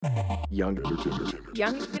Young entertainment.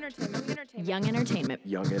 Young entertainment. Young entertainment.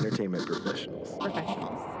 Young entertainment professionals.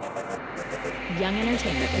 Young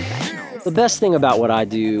entertainment professionals. The best thing about what I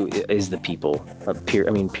do is the people.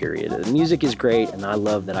 Period. The music is great, and I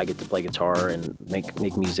love that I get to play guitar and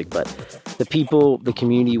make music. But the people, the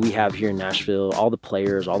community we have here in Nashville, all the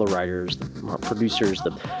players, all the writers, the producers, the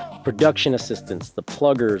production assistants, the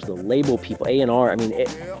pluggers, the label people, A&R. I mean,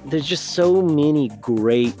 there's just so many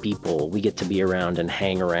great people we get to be around and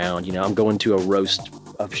hang around. You know, I'm going to a roast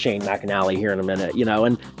of Shane McAnally here in a minute, you know,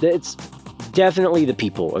 and it's definitely the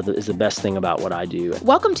people is the best thing about what I do.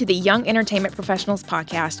 Welcome to the Young Entertainment Professionals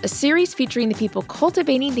Podcast, a series featuring the people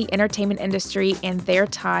cultivating the entertainment industry and their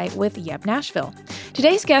tie with Yep Nashville.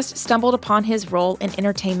 Today's guest stumbled upon his role in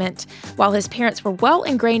entertainment. While his parents were well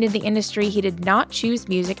ingrained in the industry, he did not choose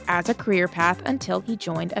music as a career path until he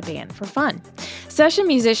joined a band for fun. Session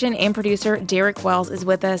musician and producer Derek Wells is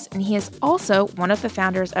with us, and he is also one of the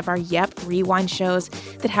founders of our Yep Rewind shows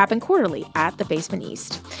that happen quarterly at the Basement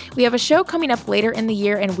East. We have a show coming up later in the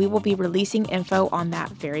year, and we will be releasing info on that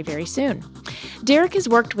very, very soon. Derek has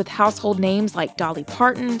worked with household names like Dolly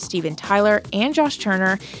Parton, Steven Tyler, and Josh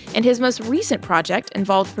Turner, and his most recent project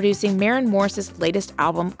involved producing Maren Morris's latest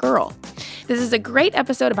album, Girl. This is a great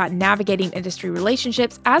episode about navigating industry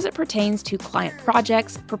relationships as it pertains to client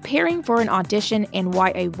projects, preparing for an audition, and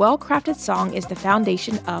why a well-crafted song is the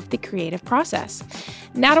foundation of the creative process.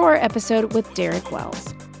 Now to our episode with Derek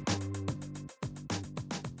Wells.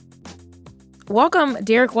 Welcome,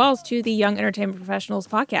 Derek Wells, to the Young Entertainment Professionals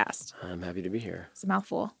Podcast. I'm happy to be here. It's a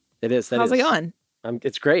mouthful. It is. How's it going?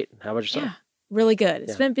 It's great. How about yourself? Yeah, really good.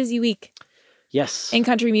 It's been a busy week. Yes. In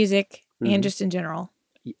country music and just in general.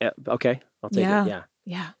 Yeah, okay. I'll take it.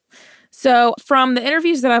 Yeah. So from the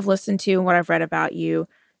interviews that I've listened to and what I've read about you,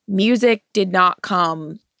 music did not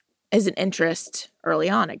come as an interest early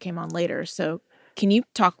on. It came on later. So can you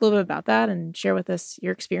talk a little bit about that and share with us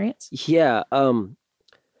your experience? Yeah.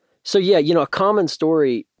 So yeah, you know, a common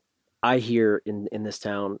story I hear in this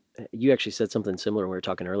town, you actually said something similar when we were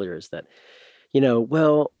talking earlier, is that,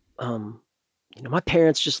 my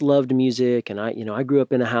parents just loved music, and I grew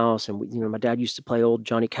up in a house, and my dad used to play old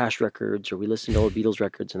Johnny Cash records, or we listened to old Beatles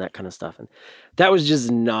records and that kind of stuff. And that was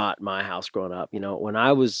just not my house growing up. When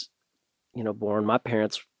I was, born, my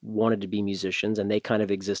parents wanted to be musicians, and they kind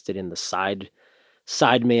of existed in the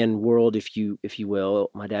sideman world, if you will.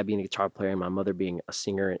 My dad being a guitar player and my mother being a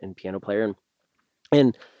singer and piano player.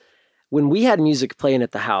 And when we had music playing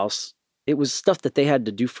at the house, it was stuff that they had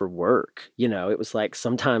to do for work. It was like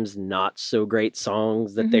sometimes not so great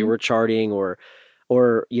songs that they were charting, or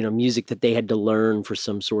music that they had to learn for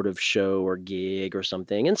some sort of show or gig or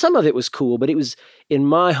something. And some of it was cool, but it was, in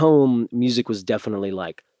my home, music was definitely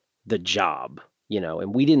like the job,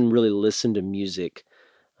 and we didn't really listen to music,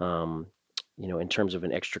 in terms of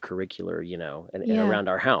an extracurricular, and around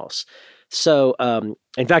our house. So,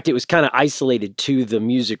 in fact, it was kind of isolated to the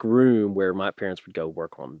music room where my parents would go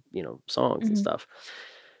work on, songs and stuff.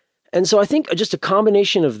 And so I think just a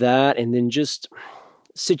combination of that, and then just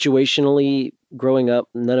situationally growing up,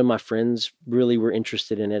 none of my friends really were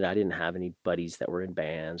interested in it. I didn't have any buddies that were in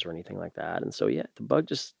bands or anything like that. And so, yeah, the bug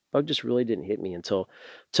just really didn't hit me until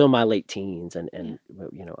my late teens. And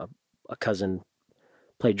a cousin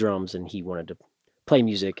played drums, and he wanted to play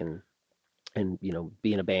music and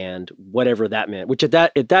be in a band, whatever that meant, which at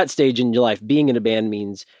that stage in your life, being in a band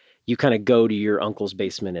means you kind of go to your uncle's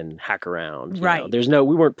basement and hack around. Right. We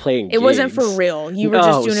weren't playing gigs. It wasn't for real. You were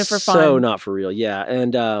just doing it for fun. So not for real. Yeah.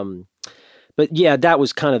 And, but yeah, that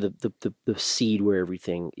was kind of the seed where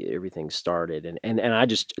everything started. And I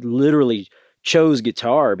just literally chose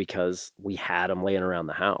guitar because we had them laying around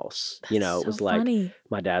the house. That's it was so like, funny.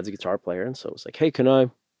 my dad's a guitar player. And so it was like, hey, can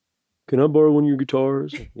I borrow one of your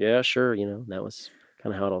guitars? Yeah, sure. That was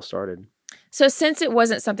kind of how it all started. So since it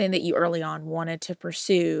wasn't something that you early on wanted to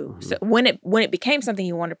pursue, so when it became something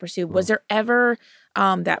you wanted to pursue, was there ever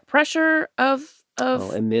that pressure of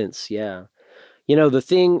immense? Yeah. The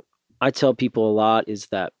thing I tell people a lot is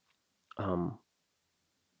that,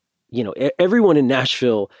 everyone in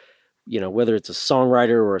Nashville, whether it's a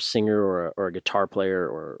songwriter or a singer or a guitar player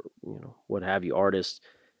or, what have you, artist,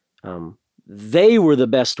 they were the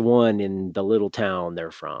best one in the little town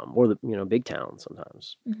they're from, or the, big town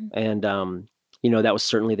sometimes. And, that was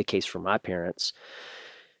certainly the case for my parents.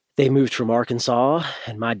 They moved from Arkansas,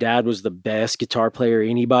 and my dad was the best guitar player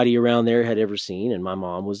anybody around there had ever seen. And my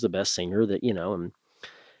mom was the best singer that,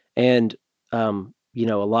 and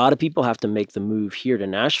a lot of people have to make the move here to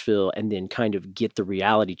Nashville and then kind of get the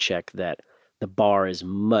reality check that the bar is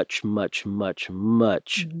much, much, much,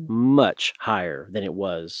 much, much higher than it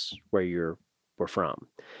was where we're from.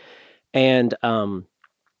 And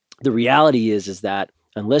the reality is that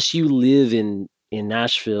unless you live in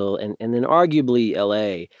Nashville and then arguably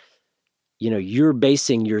LA, you're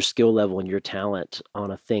basing your skill level and your talent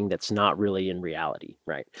on a thing that's not really in reality,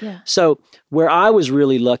 right? Yeah. So where I was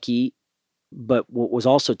really lucky, but what was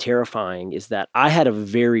also terrifying is that I had a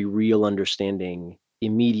very real understanding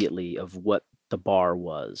immediately of what the bar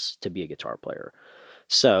was to be a guitar player.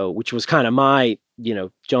 So, which was kind of my,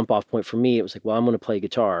 jump off point for me. It was like, well, I'm going to play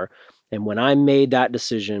guitar. And when I made that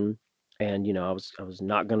decision and, I was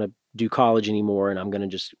not going to do college anymore and I'm going to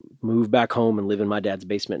just move back home and live in my dad's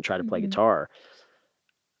basement and try to play guitar,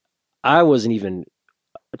 I wasn't even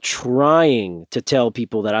trying to tell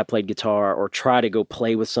people that I played guitar or try to go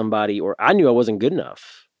play with somebody, or I knew I wasn't good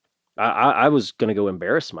enough. I was going to go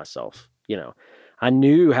embarrass myself. I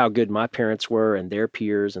knew how good my parents were and their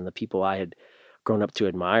peers and the people I had grown up to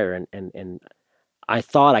admire. And I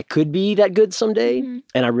thought I could be that good someday.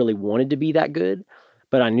 And I really wanted to be that good,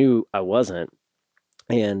 but I knew I wasn't.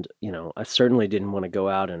 And, I certainly didn't want to go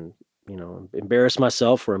out and, embarrass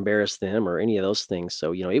myself or embarrass them or any of those things.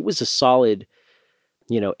 So, it was a solid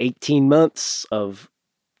 18 months of,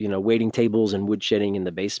 waiting tables and woodshedding in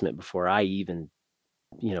the basement before I even,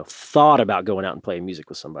 thought about going out and playing music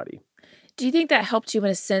with somebody. Do you think that helped you in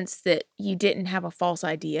a sense that you didn't have a false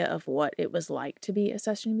idea of what it was like to be a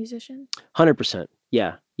session musician? 100%.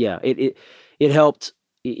 Yeah. Yeah. It helped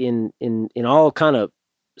in all kind of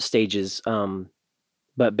stages.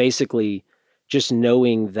 But basically just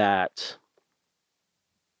knowing that,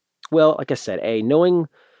 well, like I said, knowing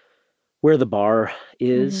where the bar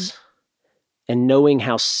is and knowing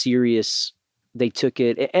how serious they took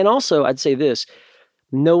it. And also I'd say this,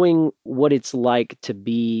 knowing what it's like to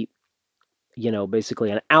be,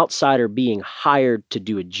 basically an outsider being hired to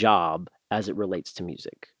do a job as it relates to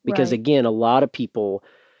music. Because Right. again, a lot of people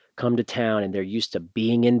come to town and they're used to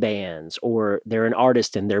being in bands, or they're an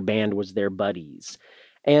artist and their band was their buddies.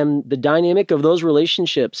 And the dynamic of those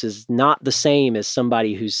relationships is not the same as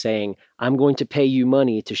somebody who's saying, I'm going to pay you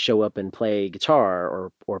money to show up and play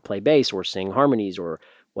guitar or play bass or sing harmonies or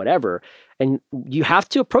whatever. And you have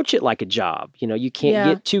to approach it like a job. You can't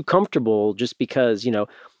Yeah. get too comfortable just because,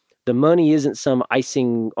 the money isn't some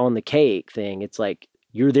icing on the cake thing. It's like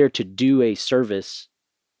you're there to do a service,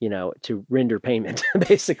 to render payment,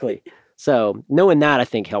 basically. So knowing that, I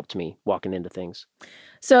think, helped me walking into things.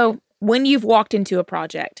 So when you've walked into a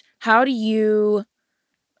project, how do you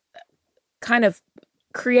kind of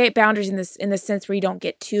create boundaries in the sense where you don't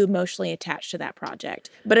get too emotionally attached to that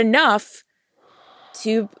project, but enough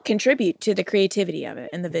to contribute to the creativity of it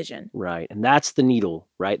and the vision? Right. And that's the needle,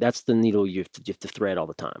 right? That's the needle you have to thread all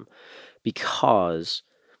the time, because,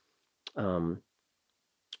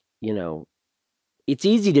 it's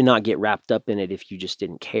easy to not get wrapped up in it if you just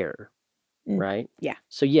didn't care. Right. Yeah.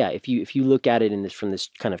 So yeah, if you look at it from this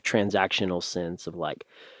kind of transactional sense of like,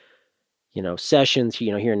 sessions,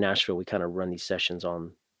 here in Nashville, we kind of run these sessions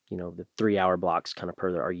on, the 3-hour blocks kind of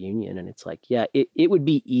per our union. And it's like, yeah, it would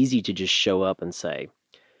be easy to just show up and say,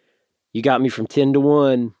 you got me from 10 to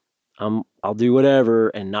 1. I'll do whatever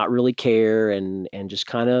and not really care and just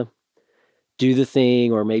kind of do the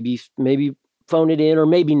thing, or maybe phone it in, or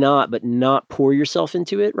maybe not, but not pour yourself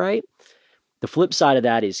into it. Right. The flip side of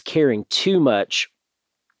that is caring too much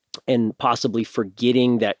and possibly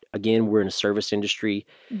forgetting that, again, we're in a service industry.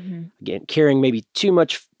 Again, caring maybe too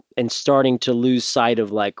much and starting to lose sight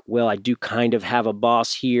of like, well, I do kind of have a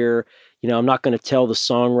boss here. I'm not going to tell the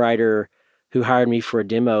songwriter who hired me for a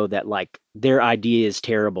demo that like their idea is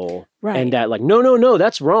terrible. Right. And that like, no,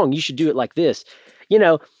 that's wrong. You should do it like this.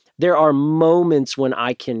 There are moments when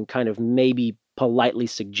I can kind of maybe politely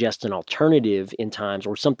suggest an alternative in times,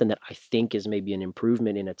 or something that I think is maybe an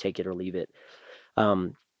improvement in a take it or leave it.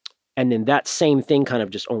 And then that same thing kind of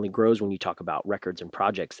just only grows when you talk about records and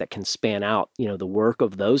projects that can span out, the work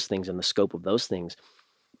of those things and the scope of those things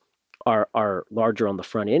are larger on the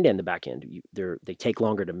front end and the back end. They take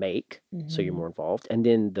longer to make, so you're more involved. And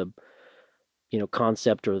then the,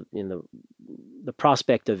 concept or the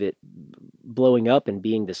prospect of it blowing up and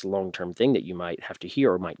being this long-term thing that you might have to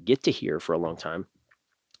hear or might get to hear for a long time.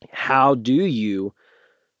 How do you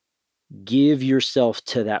give yourself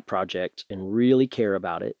to that project and really care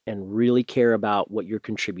about it and really care about what you're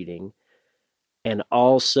contributing, and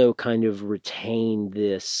also kind of retain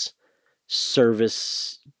this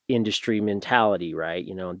service industry mentality, right?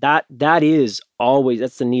 That is always,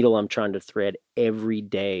 that's the needle I'm trying to thread every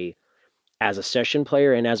day as a session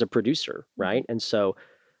player and as a producer, right? And so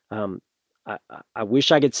I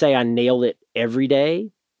wish I could say I nailed it every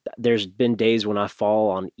day. There's been days when I fall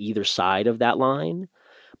on either side of that line,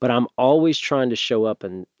 but I'm always trying to show up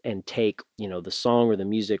and take, the song or the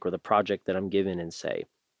music or the project that I'm given and say,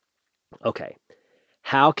 okay,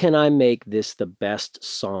 how can I make this the best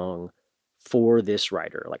song for this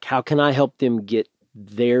writer? Like, how can I help them get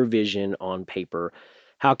their vision on paper?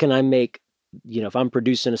 How can I make, if I'm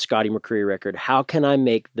producing a Scotty McCreery record, how can I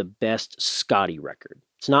make the best Scotty record?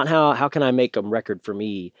 It's not how can I make a record for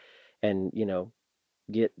me and,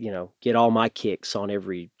 get all my kicks on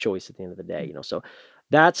every choice at the end of the day, So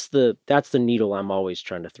that's the needle I'm always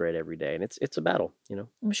trying to thread every day. And it's a battle.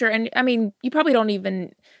 I'm sure. And I mean, you probably don't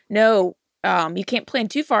even know, you can't plan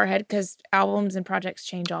too far ahead because albums and projects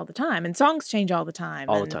change all the time and songs change all the time.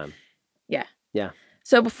 All the And time. yeah. Yeah.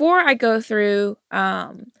 So before I go through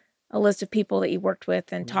a list of people that you worked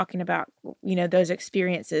with and Mhm. talking about, those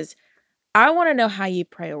experiences, I want to know how you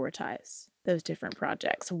prioritize those different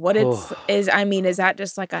projects. What Oh. is that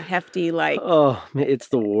just like a hefty, like Oh, man, it's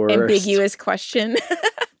the worst. ambiguous question?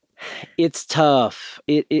 It's tough.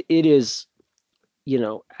 It is,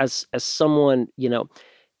 as someone,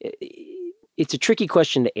 it's a tricky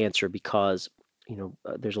question to answer because,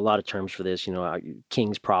 there's a lot of terms for this,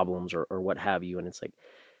 king's problems or what have you. And it's like,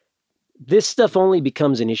 this stuff only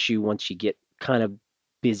becomes an issue once you get kind of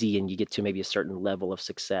busy and you get to maybe a certain level of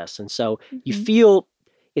success. And so you Mhm. feel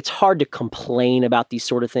it's hard to complain about these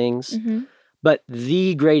sort of things. Mhm. But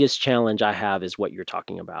the greatest challenge I have is what you're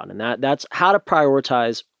talking about. And that's how to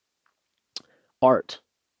prioritize art,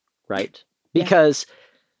 right? Yeah. Because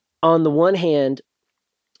on the one hand,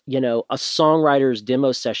 a songwriter's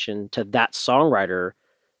demo session to that songwriter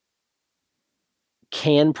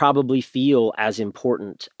can probably feel as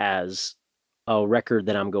important as a record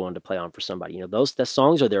that I'm going to play on for somebody. The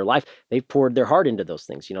songs are their life. They've poured their heart into those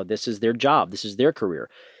things. This is their job. This is their career.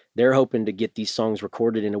 They're hoping to get these songs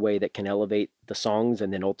recorded in a way that can elevate the songs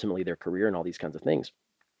and then ultimately their career and all these kinds of things.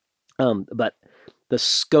 But the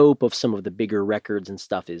scope of some of the bigger records and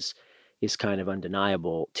stuff is kind of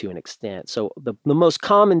undeniable to an extent. So the most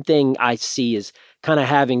common thing I see is kind of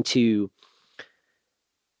having to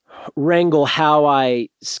wrangle how I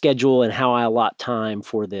schedule and how I allot time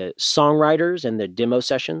for the songwriters and the demo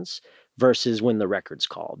sessions versus when the records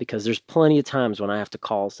call. Because there's plenty of times when I have to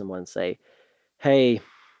call someone and say, hey,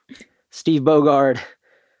 Steve Bogard,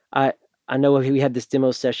 I know we had this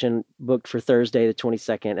demo session booked for Thursday the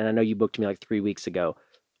 22nd, and I know you booked me like 3 weeks ago,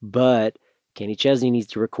 but Kenny Chesney needs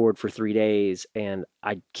to record for 3 days, and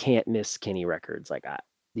I can't miss Kenny Records. Like,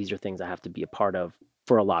 these are things I have to be a part of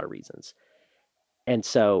for a lot of reasons. And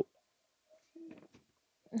so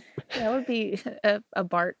That would be a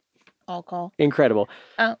Bart all call. incredible.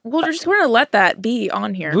 We're going to let that be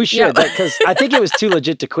on here. We should, because I think it was too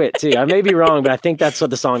legit to quit too. I may be wrong, but I think that's what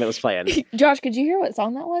the song that was playing. Josh, could you hear what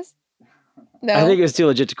song that was? No. I think it was too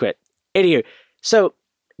legit to quit. Anyway, so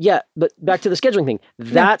yeah, but back to the scheduling thing.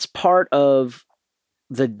 That's part of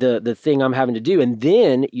the thing I'm having to do. And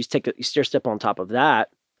then you stair step on top of that.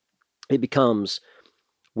 It becomes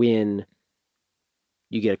when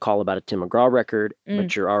you get a call about a Tim McGraw record,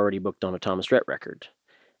 but you're already booked on a Thomas Rhett record,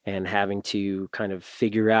 and having to kind of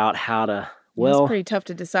figure out how to. Well, it's pretty tough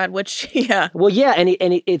to decide which. Yeah. Well, yeah, and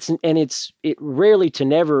it rarely to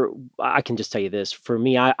never. I can just tell you this. For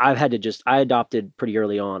me, I adopted pretty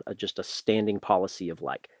early on just a standing policy of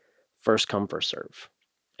like first come first serve,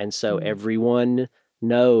 and so everyone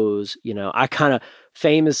knows. I kind of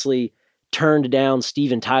famously turned down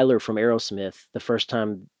Steven Tyler from Aerosmith the first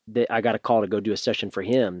time that I got a call to go do a session for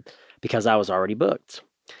him because I was already booked.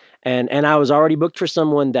 And I was already booked for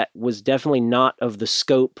someone that was definitely not of the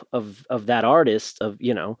scope of that artist of,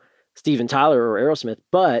 Steven Tyler or Aerosmith,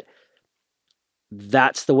 but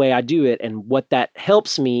that's the way I do it. And what that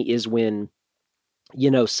helps me is when,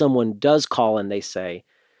 someone does call and they say,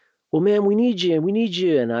 well, man, we need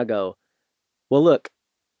you. And I go, well, look,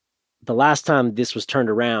 the last time this was turned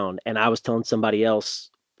around and I was telling somebody else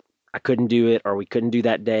I couldn't do it, or we couldn't do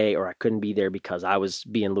that day, or I couldn't be there because I was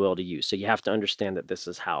being loyal to you. So you have to understand that this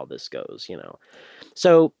is how this goes,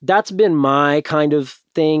 So that's been my kind of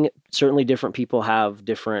thing. Certainly different people have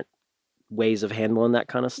different ways of handling that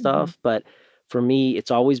kind of stuff. But for me, it's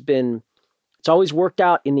always worked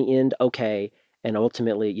out in the end okay. And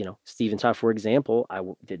ultimately, Steven Tyler, for example, I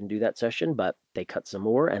didn't do that session, but they cut some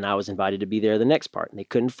more and I was invited to be there the next part. And they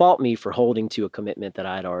couldn't fault me for holding to a commitment that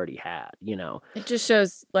I had already had, It just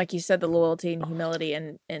shows, like you said, the loyalty and humility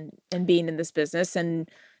and being in this business and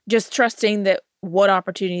just trusting that what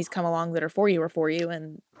opportunities come along that are for you.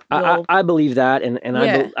 And I believe that. And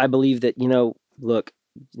Yeah. I believe that, look,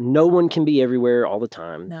 no one can be everywhere all the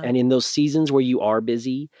time. No. And in those seasons where you are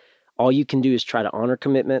busy, all you can do is try to honor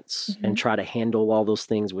commitments and try to handle all those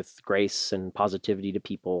things with grace and positivity to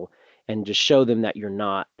people and just show them that you're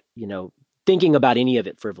not, thinking about any of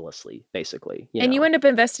it frivolously, basically. And you end up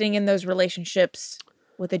investing in those relationships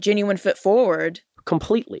with a genuine foot forward.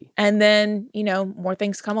 Completely. And then, more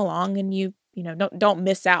things come along and you don't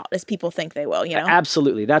miss out as people think they will,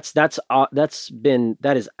 Absolutely. That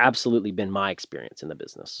has absolutely been my experience in the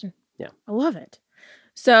business. Yeah. I love it.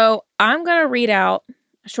 So I'm going to read out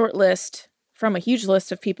a short list from a huge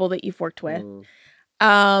list of people that you've worked with.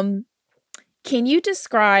 Can you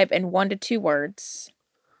describe in 1 to 2 words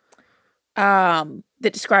that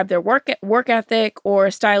describe their work ethic or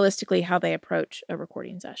stylistically how they approach a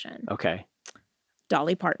recording session? Okay.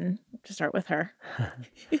 Dolly Parton, to start with her.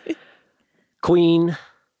 Queen,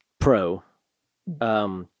 pro.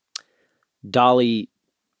 Dolly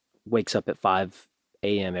wakes up at 5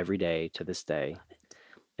 a.m. every day to this day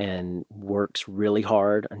and works really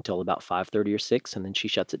hard until about 5:30 or 6, and then she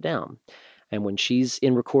shuts it down. And when she's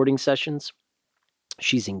in recording sessions,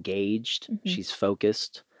 she's engaged, she's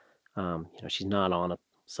focused. She's not on a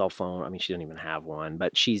cell phone. I mean, she doesn't even have one,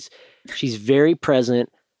 but she's very present,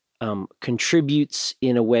 contributes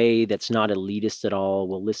in a way that's not elitist at all,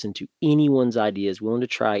 will listen to anyone's ideas, willing to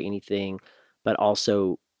try anything, but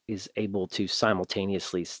also is able to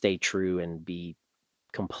simultaneously stay true and be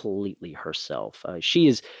completely herself. She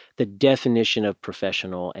is the definition of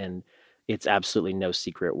professional, and it's absolutely no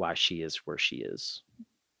secret why she is where she is.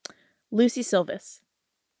 Lucy Silvis.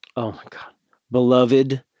 Oh my God.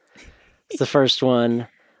 Beloved. It's the first one.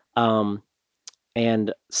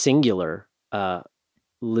 And singular.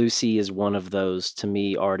 Lucy is one of those, to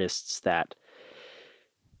me, artists that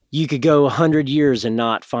you could go 100 years and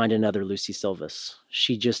not find another Lucy Silvis.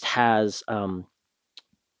 She just has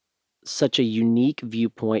such a unique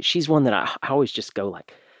viewpoint. She's one that I always just go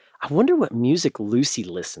like, I wonder what music Lucy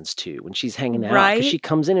listens to when she's hanging out. Right? Because she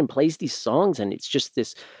comes in and plays these songs, and it's just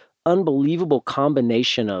this unbelievable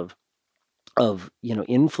combination of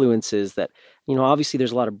influences that, obviously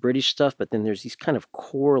there's a lot of British stuff, but then there's these kind of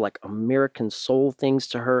core like American soul things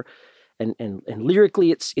to her. And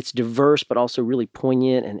lyrically it's diverse, but also really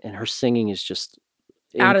poignant. And her singing is just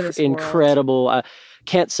Out of this world. incredible. I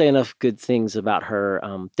can't say enough good things about her.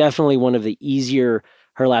 Definitely one of the easier,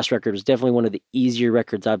 her last record was definitely one of the easier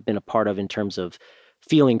records I've been a part of in terms of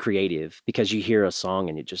feeling creative, because you hear a song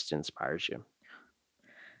and it just inspires you.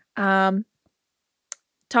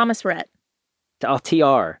 Thomas Rhett.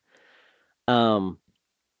 TR.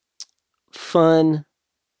 Fun,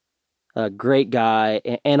 great guy,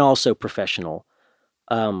 and also professional.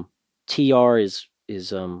 TR is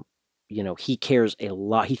he cares a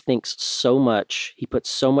lot. He thinks so much. He puts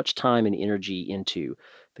so much time and energy into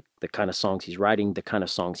the kind of songs he's writing, the kind of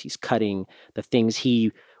songs he's cutting, the things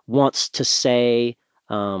he wants to say,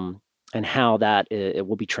 and how that it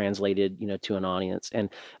will be translated, to an audience. And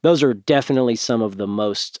those are definitely some of the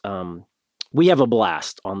most. We have a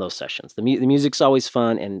blast on those sessions. The music's always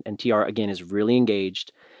fun, and TR again is really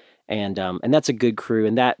engaged, and that's a good crew.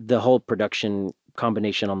 And that the whole production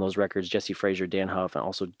combination on those records, Jesse Frazier, Dan Huff, and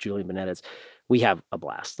also Julian Benitez, we have a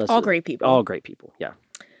blast. That's all great people. All great people. Yeah.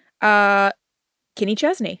 Kenny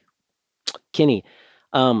Chesney. Kenny,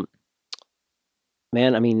 man.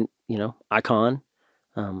 I mean, icon.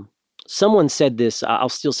 Someone said this. I'll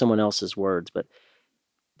steal someone else's words, but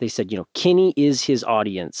they said, Kenny is his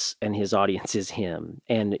audience and his audience is him.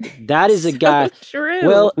 And that is a guy. True.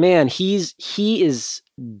 Well, man, he is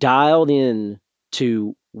dialed in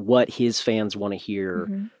to what his fans want to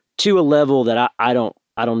hear to a level that I don't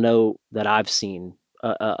know that I've seen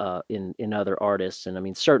in other artists. And I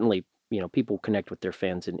mean, certainly, people connect with their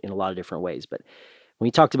fans in a lot of different ways. But when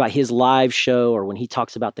he talked about his live show, or when he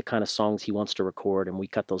talks about the kind of songs he wants to record, and we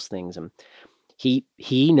cut those things, and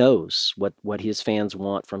he knows what his fans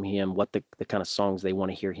want from him, what the kind of songs they want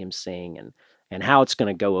to hear him sing, and how it's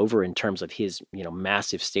going to go over in terms of his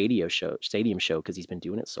massive stadium show, because he's been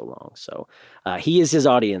doing it so long. So he is his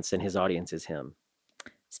audience, and his audience is him.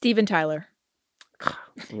 Steven Tyler.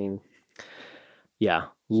 I mean, yeah,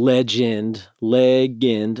 legend.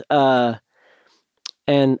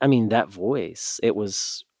 And I mean, that voice, it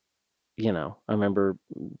was, I remember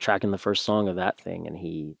tracking the first song of that thing, and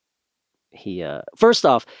he first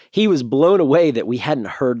off, he was blown away that we hadn't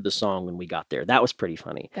heard the song when we got there. That was pretty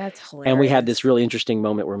funny. That's hilarious. And we had this really interesting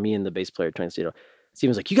moment where me and the bass player, Steven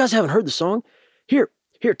was like, "You guys haven't heard the song? Here,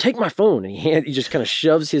 take my phone." And he just kind of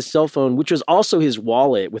shoves his cell phone, which was also his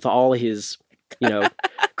wallet with all of his,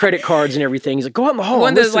 credit cards and everything. He's like, "Go out in the hall."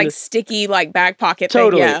 One of those sticky back pocket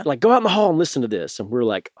totally thing. Yeah. Like, go out in the hall and listen to this. And we're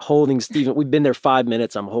like holding Steven. We've been there 5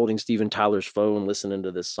 minutes. I'm holding Steven Tyler's phone, listening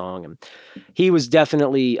to this song. And he was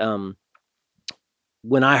definitely,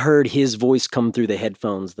 when I heard his voice come through the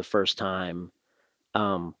headphones the first time,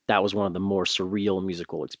 that was one of the more surreal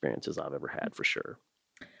musical experiences I've ever had, for sure.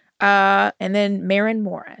 And then Maren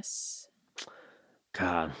Morris.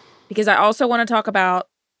 God. Because I also want to talk about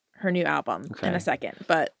her new album in Okay. a second.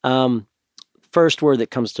 But First word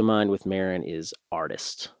that comes to mind with Marin is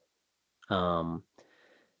artist. And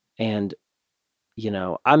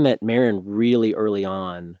I met Marin really early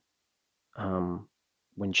on,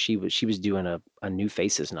 when she was doing a New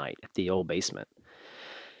Faces night at the old basement.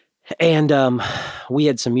 And we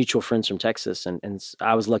had some mutual friends from Texas, and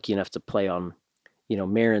I was lucky enough to play on,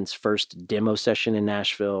 Marin's first demo session in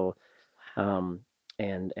Nashville, and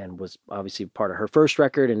was obviously part of her first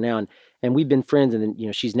record, and we've been friends, and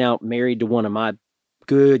then she's now married to one of my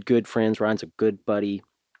good friends. Ryan's a good buddy,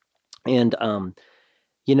 and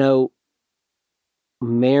you know,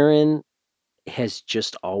 Marin has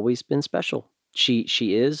just always been special. She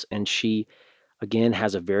is, and she again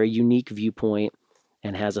has a very unique viewpoint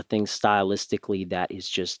and has a thing stylistically that is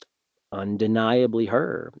just undeniably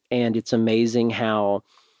her. And it's amazing how,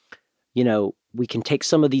 we can take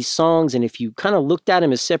some of these songs, and if you kind of looked at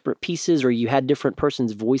them as separate pieces or you had different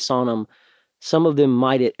person's voice on them, some of them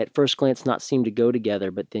might at first glance not seem to go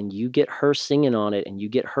together, but then you get her singing on it and you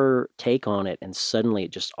get her take on it, and suddenly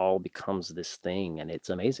it just all becomes this thing, and it's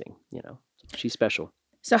amazing. She's special.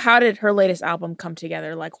 so how did her latest album come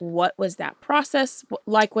together? Like, what was that process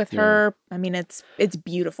like with her? I mean, it's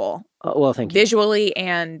beautiful. Well, thank you. Visually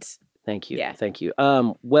and Thank you. Yeah. Thank you.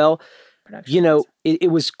 Well, production.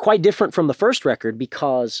 it was quite different from the first record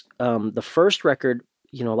because the first record,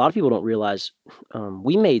 a lot of people don't realize,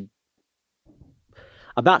 we made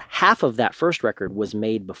about half of that first record was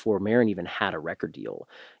made before Marin even had a record deal.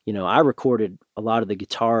 I recorded a lot of the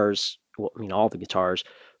guitars, all the guitars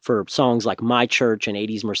for songs like My Church and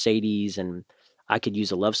 80s Mercedes, and I Could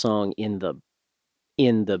Use a Love Song in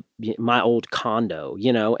my old condo,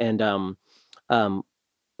 and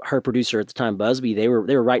her producer at the time, Busby, they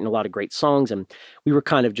were writing a lot of great songs, and we were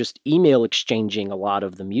kind of just email exchanging a lot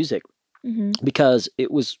of the music because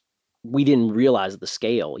we didn't realize the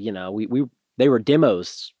scale. They were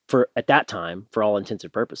demos at that time for all intents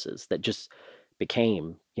and purposes that just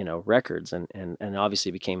became, records and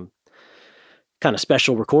obviously became kind of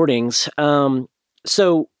special recordings.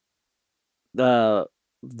 So the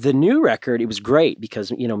new record, it was great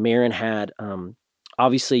because, Marin had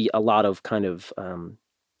obviously a lot of kind of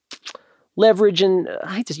leverage, and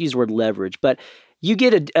I hate to use the word leverage, but you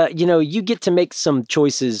get you get to make some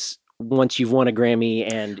choices once you've won a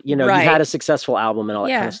Grammy and, you've had a successful album and all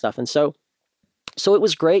that kind of stuff. And so it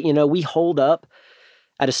was great. We holed up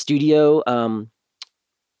at a studio.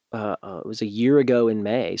 It was a year ago in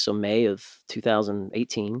May, so May of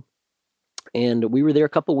 2018, and we were there a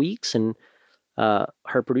couple weeks, and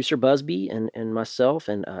her producer Busby and myself,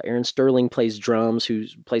 and Aaron Sterling plays drums, who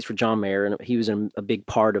plays for John Mayer, and he was a big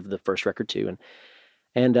part of the first record too,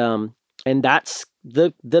 and that's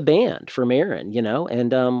the band for Marin,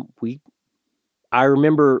 and I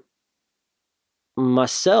remember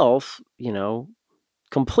myself,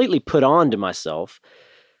 completely put on to myself,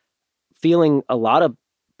 feeling a lot of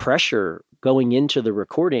pressure going into the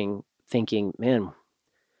recording, thinking, man,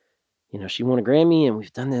 she won a Grammy and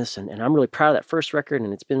we've done this, and I'm really proud of that first record,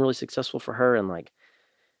 and it's been really successful for her, and like,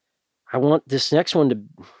 I want this next one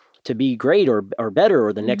to be great or better,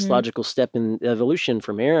 or the next logical step in evolution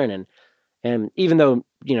for Marin, and even though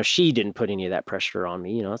she didn't put any of that pressure on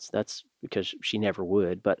me, that's because she never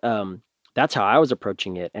would, but that's how I was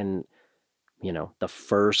approaching it. And the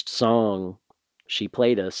first song she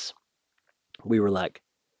played us, we were like,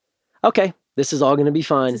 okay, this is all going to be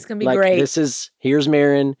fine. This is going to be great. Here's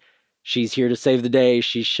Marin. She's here to save the day.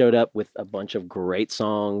 She showed up with a bunch of great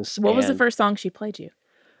songs. What was the first song she played you?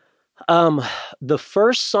 The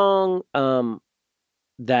first song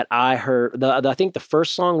that I heard, I think the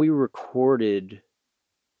first song we recorded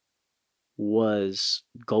was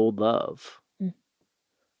Gold Love.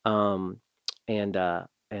 And 'cause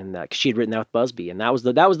she had written that with Busby, and that was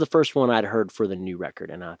the first one I'd heard for the new record,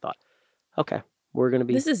 and I thought, okay,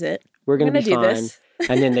 this is it. We're gonna be do fine. This.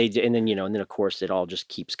 and then of course it all just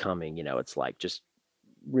keeps coming. It's like just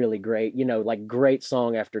really great. Like great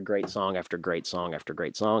song after great song after great song after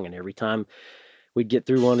great song, and every time we'd get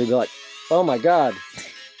through one, we'd be like, oh my God,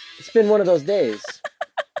 it's been one of those days.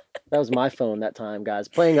 That was my phone that time, guys,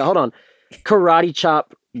 playing hold on, Karate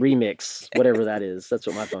Chop remix, whatever that is. That's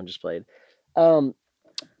what my phone just played.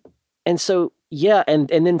 And so, yeah. And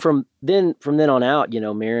then from then on out,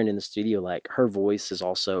 Marin in the studio, like her voice is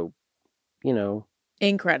also,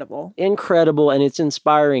 incredible. And it's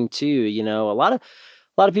inspiring too. A lot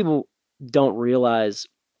of people don't realize,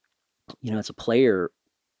 as a player,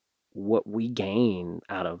 what we gain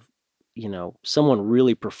out of, someone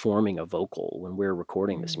really performing a vocal when we're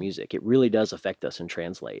recording this music. It really does affect us and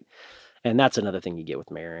translate. And that's another thing you get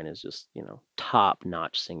with Marin is just, top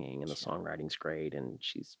notch singing, and the songwriting's great. And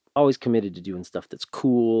she's always committed to doing stuff that's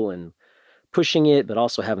cool and pushing it, but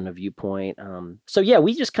also having a viewpoint. So yeah,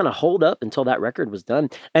 we just kind of hold up until that record was done.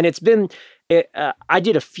 And I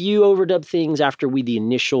did a few overdub things after the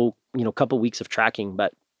initial, couple weeks of tracking,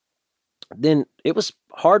 but then it was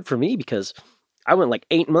hard for me because I went like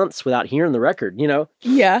 8 months without hearing the record,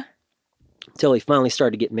 Yeah. until he finally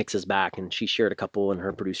started to get mixes back, and she shared a couple and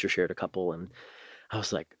her producer shared a couple. And I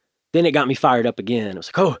was like, then it got me fired up again. It was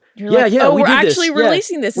like, oh, You're yeah, like, yeah, oh, we we're did actually this. Yeah,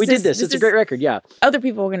 releasing this. we did this. It's a great record. Yeah. Other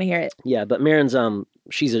people are going to hear it. Yeah. But Marin's,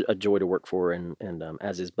 she's a joy to work for, and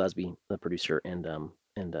as is Busby, the producer. And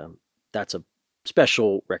that's a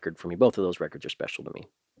special record for me. Both of those records are special to me.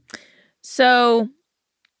 So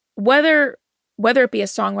whether it be a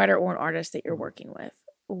songwriter or an artist that you're working with,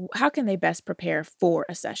 how can they best prepare for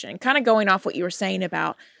a session? Kind of going off what you were saying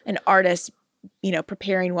about an artist,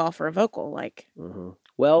 preparing well for a vocal, like,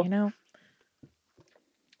 Well,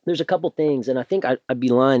 there's a couple things, and I think I'd be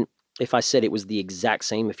lying if I said it was the exact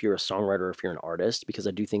same if you're a songwriter or if you're an artist, because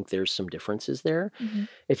I do think there's some differences there. Mhm.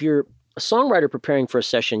 If you're a songwriter preparing for a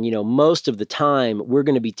session, most of the time we're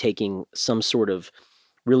going to be taking some sort of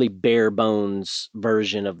really bare bones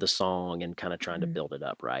version of the song and kind of trying to build it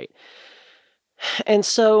up, right? And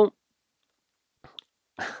so,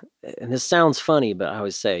 and this sounds funny, but I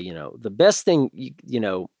always say, the best thing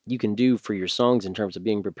you can do for your songs in terms of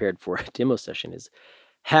being prepared for a demo session is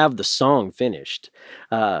have the song finished.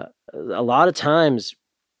 A lot of times,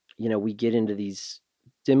 we get into these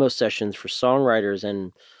demo sessions for songwriters,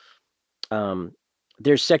 and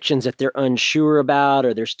there's sections that they're unsure about,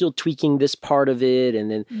 or they're still tweaking this part of it, and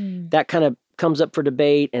then that kind of comes up for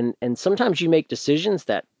debate. And sometimes you make decisions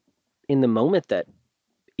that in the moment that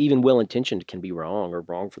even well-intentioned can be wrong or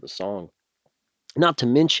wrong for the song. Not to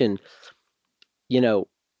mention,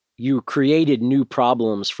 you created new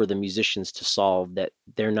problems for the musicians to solve that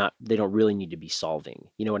they don't really need to be solving.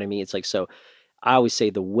 You know what I mean? It's like, so I always say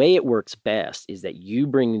the way it works best is that you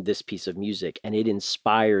bring this piece of music and it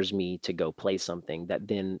inspires me to go play something that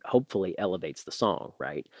then hopefully elevates the song,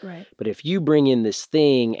 right? Right. But if you bring in this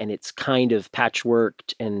thing and it's kind of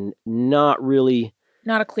patchworked and not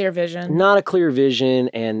a clear vision,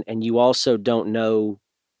 and you also don't know,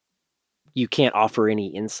 you can't offer any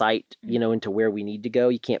insight, into where we need to go.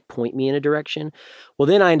 You can't point me in a direction. Well,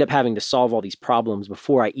 then I end up having to solve all these problems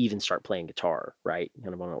before I even start playing guitar, right?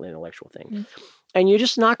 Kind of on an intellectual thing. And you're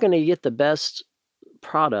just not going to get the best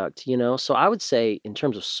product, So I would say in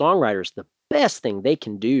terms of songwriters, the best thing they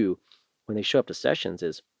can do when they show up to sessions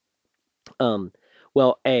is,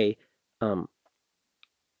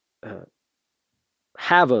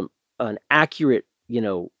 have an accurate,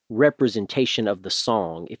 representation of the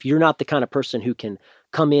song. If you're not the kind of person who can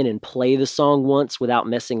come in and play the song once without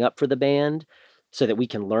messing up for the band so that we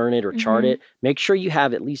can learn it or chart it, make sure you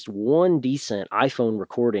have at least one decent iPhone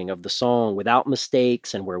recording of the song without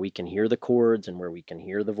mistakes, and where we can hear the chords and where we can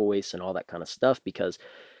hear the voice and all that kind of stuff. Because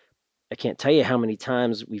I can't tell you how many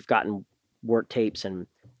times we've gotten work tapes and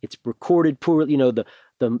it's recorded poorly. The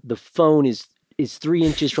phone is 3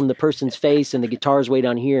 inches from the person's face and the guitar's way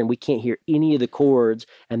down here and we can't hear any of the chords.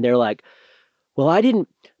 And they're like, well,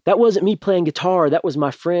 that wasn't me playing guitar. That was my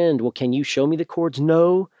friend. Well, can you show me the chords?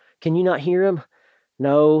 No. Can you not hear them?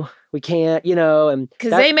 No, we can't, and because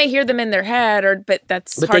they may hear them in their head, but but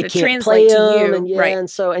hard they to can't translate play to them, you. and Right.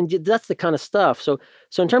 and that's the kind of stuff. So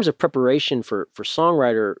in terms of preparation for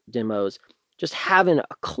songwriter demos, just having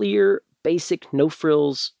a clear, basic, no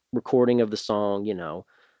frills recording of the song,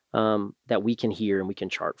 that we can hear and we can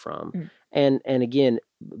chart from. And again,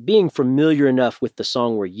 being familiar enough with the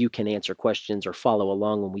song where you can answer questions or follow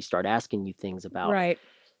along when we start asking you things about, Right.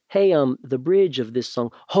 hey, the bridge of this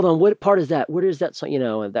song, hold on, what part is that? Where is that song?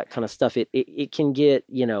 And that kind of stuff. It can get,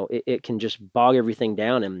 it can just bog everything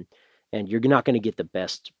down, and you're not going to get the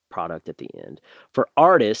best product at the end. For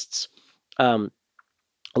artists, a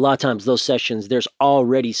lot of times those sessions, there's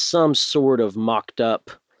already some sort of mocked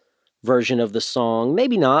up version of the song.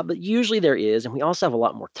 Maybe not, but usually there is. And we also have a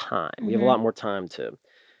lot more time. We have a lot more time to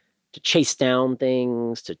chase down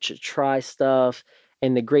things, to try stuff.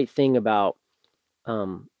 And the great thing about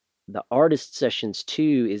the artist sessions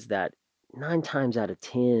too is that 9 times out of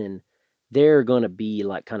 10, they're going to be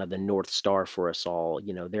like kind of the North Star for us all.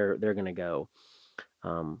 They're going to go,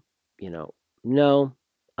 no,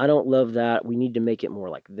 I don't love that. We need to make it more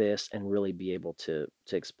like this, and really be able to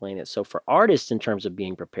explain it. So for artists, in terms of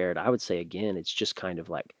being prepared, I would say, again, it's just kind of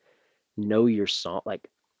like know your song,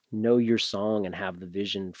 and have the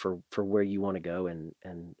vision for where you want to go, and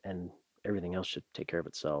everything else should take care of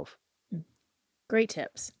itself. Great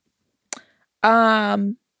tips.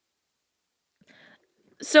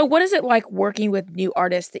 So what is it like working with new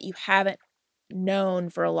artists that you haven't known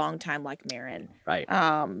for a long time, like Marin? Right.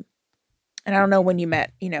 And I don't know when you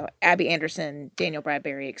met, Abby Anderson, Daniel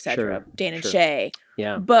Bradbury, etc., Sure. Dan and Sure. Shay.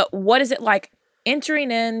 Yeah. But what is it like entering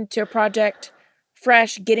into a project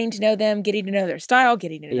fresh, getting to know them, getting to know their style,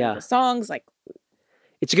 getting to know Yeah. the songs? Like,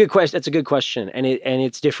 It's a good question. That's a good question. And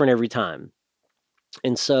it's different every time.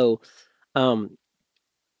 And so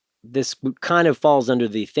this kind of falls under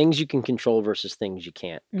the things you can control versus things you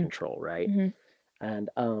can't control, right? And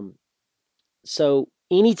so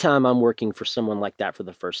anytime I'm working for someone like that for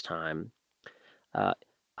the first time,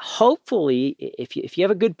 hopefully, if you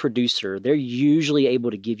have a good producer, they're usually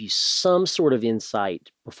able to give you some sort of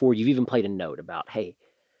insight before you've even played a note about, hey,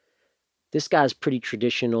 this guy's pretty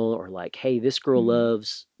traditional, or like, hey, this girl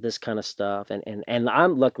loves this kind of stuff. And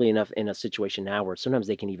I'm luckily enough in a situation now where sometimes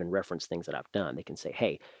they can even reference things that I've done. They can say,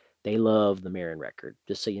 hey, they love the Marin record,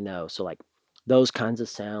 just so you know. So like those kinds of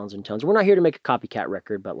sounds and tones. We're not here to make a copycat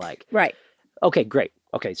record, but like, right. okay, great.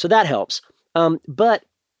 Okay, so that helps. But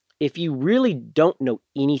if you really don't know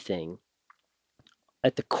anything,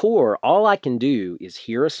 at the core, all I can do is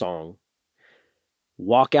hear a song,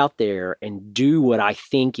 walk out there and do what I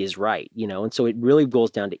think is right, and so it really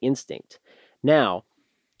boils down to instinct. Now,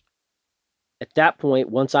 at that point,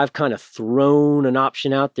 once I've kind of thrown an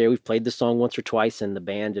option out there, we've played the song once or twice, and the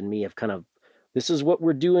band and me have kind of, this is what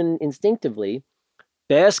we're doing instinctively.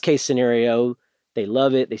 Best case scenario, they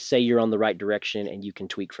love it, they say you're on the right direction, and you can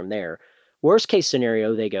tweak from there. Worst case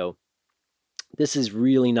scenario, they go, this is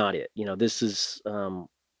really not it. This is,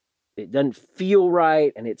 it doesn't feel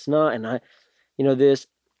right, and it's not, and this.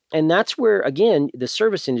 And that's where, again, the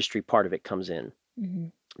service industry part of it comes in.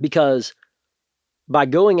 Because by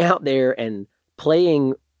going out there and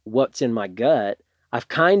playing what's in my gut, I've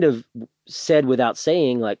kind of said without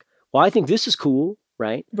saying, like, well, I think this is cool,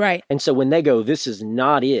 right? Right. And so when they go, this is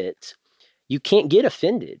not it, you can't get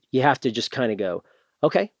offended. You have to just kind of go,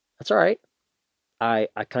 okay, that's all right. I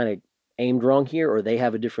kind of aimed wrong here, or they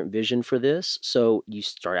have a different vision for this. So you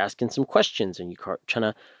start asking some questions and you trying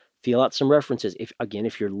to feel out some references.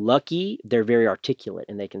 If you're lucky, they're very articulate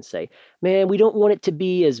and they can say, man, we don't want it to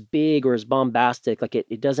be as big or as bombastic. Like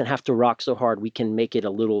it doesn't have to rock so hard. We can make it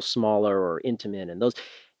a little smaller or intimate. And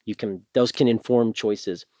those can inform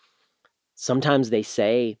choices. Sometimes they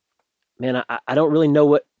say, man, I don't really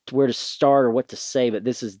know where to start or what to say, but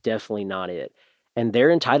this is definitely not it. And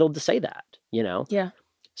they're entitled to say that, Yeah.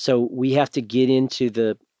 So we have to get into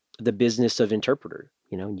the business of interpreter,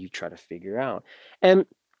 and you try to figure out. And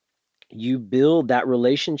you build that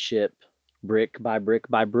relationship brick by brick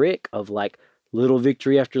by brick of like little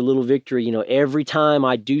victory after little victory. Every time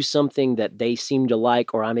I do something that they seem to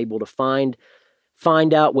like, or I'm able to find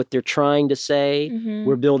out what they're trying to say,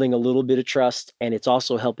 we're building a little bit of trust, and it's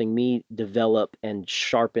also helping me develop and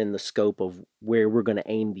sharpen the scope of where we're going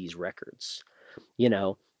to aim these records,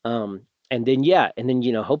 and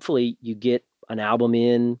then hopefully you get an album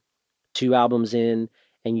in, 2 albums in,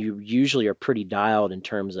 and you usually are pretty dialed in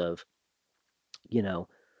terms of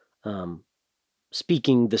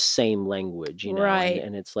speaking the same language, Right.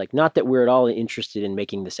 and it's like, not that we're at all interested in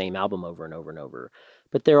making the same album over and over and over,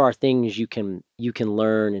 but there are things you can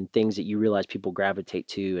learn, and things that you realize people gravitate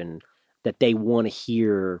to, and that they want to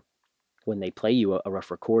hear when they play you a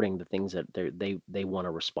rough recording, the things that they want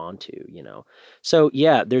to respond to. So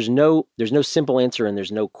yeah, there's no simple answer, and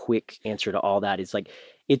there's no quick answer to all that. It's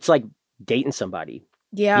like dating somebody.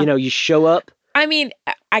 Yeah. You show up. I mean,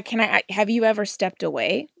 have you ever stepped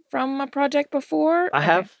away from a project before? I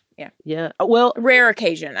have. Yeah. Yeah. Well, Rare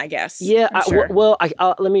occasion, I guess. yeah. I'm sure.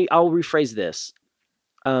 I'll rephrase this.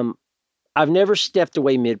 I've never stepped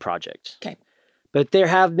away mid-project. Okay. But there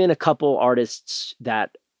have been a couple artists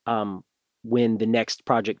that, when the next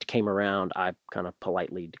project came around, I kind of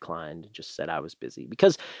politely declined and just said I was busy,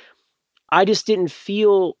 because I just didn't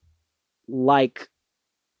feel like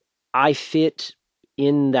I fit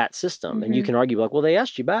in that system. And you can argue like, well, they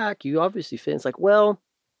asked you back, you obviously fit. It's like, well,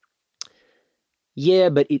 yeah,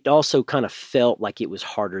 but it also kind of felt like it was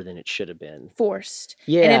harder than it should have been. Forced.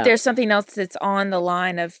 Yeah. And if there's something else that's on the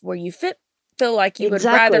line of where you feel like you would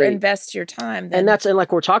rather invest your time than... And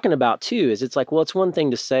like we're talking about too, is it's like, well, it's one thing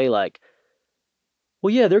to say like,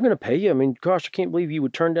 well, yeah, they're going to pay you. I mean, gosh, I can't believe you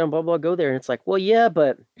would turn down blah, blah, go there. And it's like, well, yeah,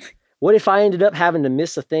 but what if I ended up having to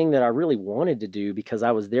miss a thing that I really wanted to do because I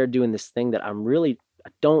was there doing this thing that I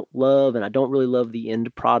don't love, and I don't really love the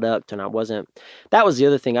end product. And that was the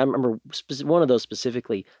other thing. I remember one of those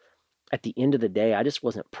specifically. At the end of the day, I just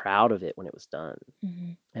wasn't proud of it when it was done.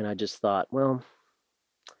 And I just thought, well,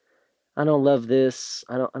 I don't love this.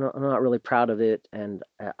 I'm not really proud of it. And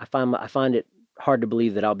I find it hard to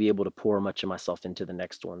believe that I'll be able to pour much of myself into the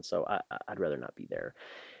next one. So I'd rather not be there.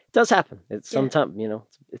 It does happen. It's Yeah. sometimes,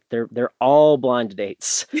 they're all blind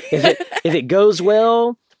dates. If it goes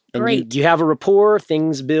well and Great. you have a rapport,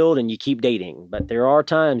 things build and you keep dating. But there are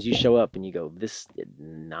times you show up and you go, this did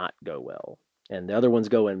not go well. And the other one's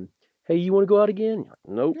going, hey, you want to go out again? You're like,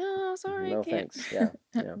 nope. No, sorry, No, can't. thanks. Yeah.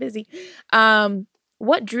 Yeah. Busy.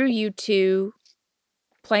 What drew you to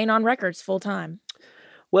playing on records full time?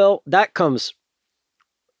 Well, that comes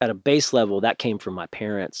at a base level. That came from my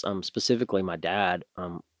parents, specifically my dad.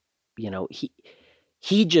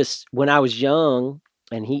 He just, when I was young,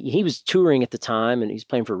 and he was touring at the time, and he's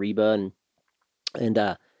playing for Reba,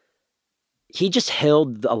 and he just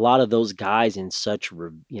held a lot of those guys in such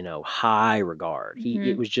high regard.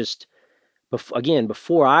 It was just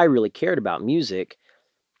before I really cared about music.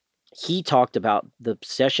 He talked about the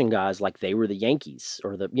session guys like they were the Yankees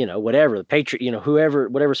or the whatever, the Patriot, whoever,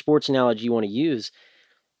 whatever sports analogy you want to use.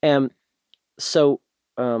 And so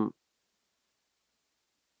a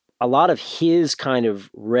lot of his kind of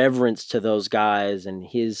reverence to those guys and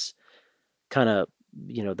his kind of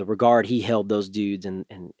the regard he held those dudes and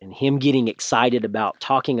him getting excited about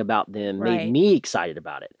talking about them made me excited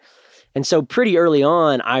about it. And so pretty early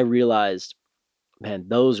on I realized, man,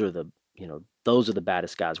 those are the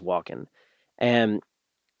baddest guys walking. And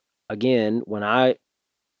again, when I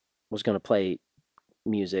was going to play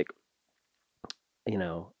music,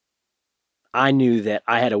 I knew that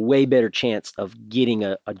I had a way better chance of getting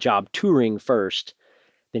a job touring first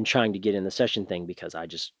than trying to get in the session thing, because I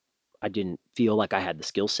didn't feel like I had the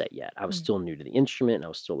skill set yet. I was still new to the instrument and I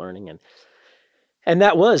was still learning. And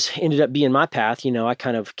that ended up being my path. I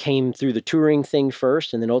kind of came through the touring thing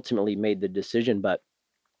first and then ultimately made the decision, but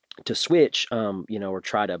to switch, or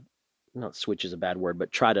try to, not switch is a bad word,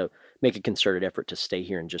 but try to make a concerted effort to stay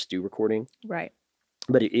here and just do recording. Right.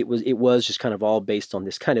 But it was just kind of all based on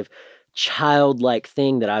this kind of childlike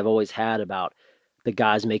thing that I've always had about the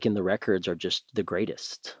guys making the records are just the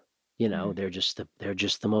greatest. They're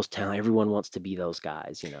just the most talented. Everyone wants to be those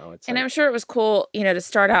guys. It's And like, I'm sure it was cool, to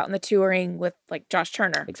start out in the touring with like Josh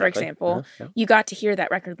Turner, for Exactly. example. Yeah. You got to hear that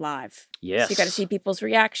record live. Yes. So you got to see people's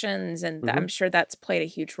reactions, and I'm sure that's played a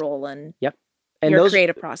huge role in and your those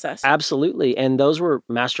creative process. absolutely, and those were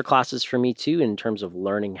master classes for me too in terms of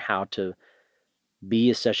learning how to be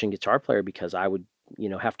a session guitar player, because I would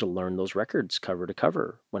have to learn those records cover to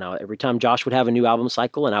cover. Every time Josh would have a new album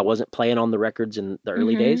cycle and I wasn't playing on the records in the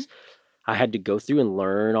early days, I had to go through and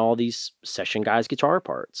learn all these session guys' guitar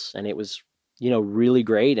parts, and it was really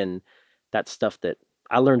great. And that's stuff that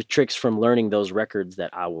I learned tricks from learning those records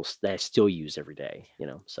that I still use every day.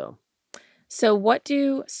 So what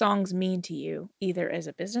do songs mean to you, either as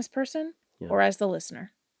a business person or as the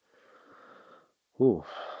listener? Ooh.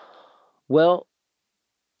 Well,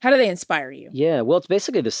 how do they inspire you? Yeah, well, it's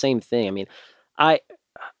basically the same thing. I mean,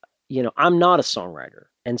 I'm not a songwriter.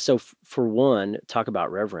 And so for one, talk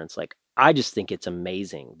about reverence, like I just think it's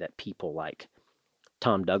amazing that people like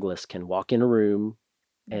Tom Douglas can walk in a room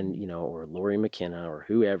and, or Lori McKenna or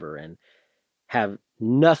whoever, and have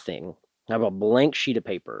nothing, have a blank sheet of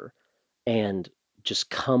paper and just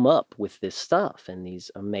come up with this stuff and these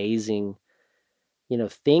amazing,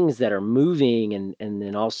 things that are moving, and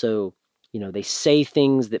then also, they say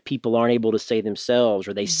things that people aren't able to say themselves,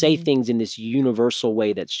 or they say things in this universal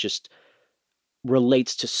way that's just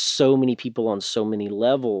relates to so many people on so many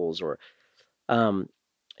levels, or and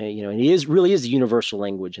it really is a universal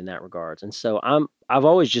language in that regards. And so I've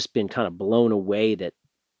always just been kind of blown away that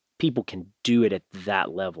people can do it at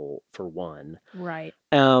that level, for one. Right.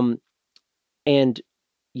 And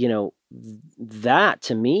that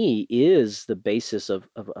to me is the basis of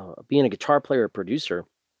being a guitar player or producer.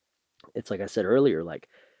 It's like I said earlier, like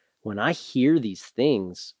when I hear these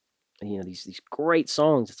things, these great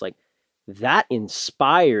songs, it's like that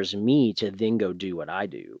inspires me to then go do what I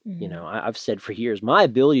do. I've said for years, my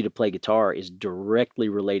ability to play guitar is directly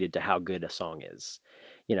related to how good a song is.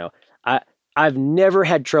 I've never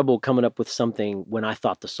had trouble coming up with something when I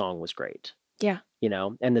thought the song was great. Yeah.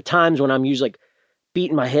 And the times when I'm usually like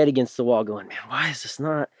beating my head against the wall going, man, why is this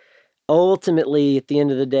not? Ultimately, at the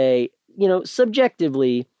end of the day,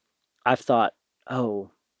 subjectively, I've thought, oh,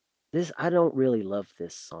 I don't really love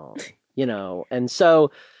this song, and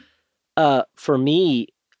so for me,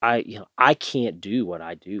 I can't do what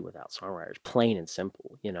I do without songwriters, plain and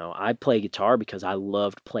simple. I play guitar because I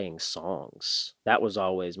loved playing songs. That was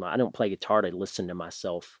always I don't play guitar to listen to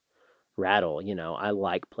myself rattle. I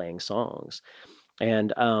like playing songs.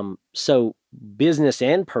 And so business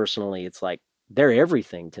and personally, it's like they're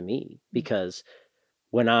everything to me, because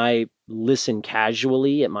when I listen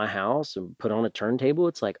casually at my house and put on a turntable,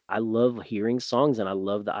 it's like I love hearing songs, and I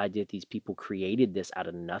love the idea that these people created this out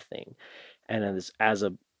of nothing. And as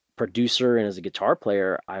a producer and as a guitar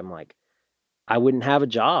player, I'm like, I wouldn't have a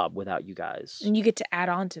job without you guys. And you get to add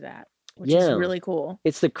on to that, which is Yeah. really cool.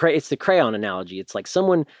 It's the crayon analogy. It's like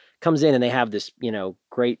someone comes in and they have this,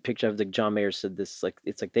 great picture of, like John Mayer said this, like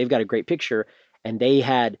it's like they've got a great picture and they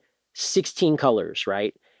had 16 colors,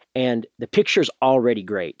 right? And the picture's already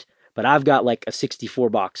great, but I've got like a 64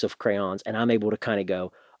 box of crayons and I'm able to kind of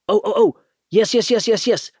go, oh, yes.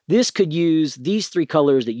 This could use these 3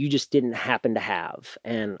 colors that you just didn't happen to have,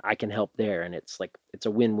 and I can help there. And it's like it's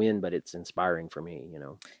a win-win, but it's inspiring for me,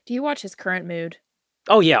 Do you watch his current mood?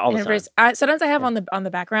 Oh yeah, all the time. Sometimes I have on the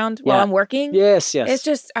background while Yeah. I'm working. Yes. It's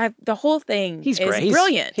just the whole thing He's is great.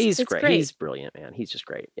 brilliant. He's It's great. great. He's brilliant, man. He's just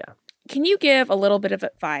great. Yeah. Can you give a little bit of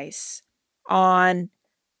advice on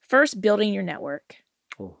first building your network,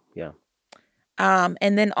 Oh yeah.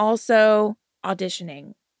 and then also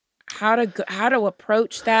auditioning? How to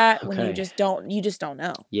approach that when you Okay. just don't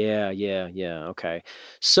know. Yeah. Okay.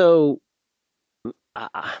 So,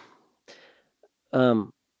 a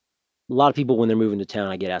lot of people when they're moving to town,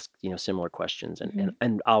 I get asked, similar questions,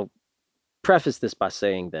 and I'll preface this by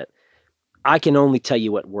saying that I can only tell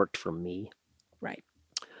you what worked for me. Right.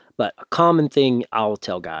 But a common thing I'll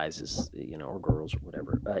tell guys is, or girls or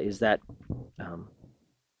whatever, is that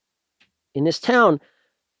in this town,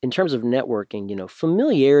 in terms of networking,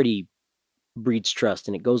 familiarity breeds trust,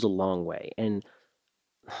 and it goes a long way. And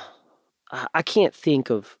I can't think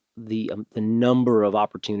of the number of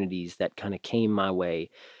opportunities that kind of came my way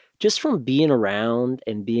just from being around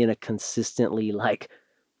and being a consistently like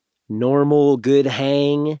normal good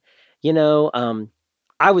hang.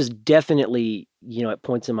 I was definitely, at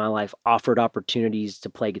points in my life offered opportunities to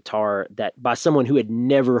play guitar that by someone who had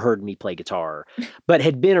never heard me play guitar, but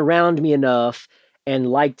had been around me enough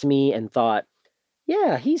and liked me and thought,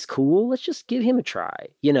 yeah, he's cool. Let's just give him a try,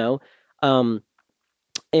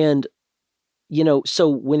 and so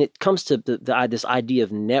when it comes to this idea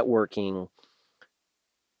of networking,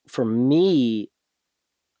 for me,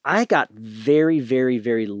 I got very, very,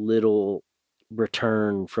 very little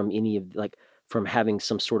return from any of from having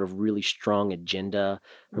some sort of really strong agenda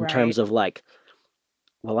in terms of like,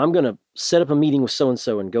 well, I'm going to set up a meeting with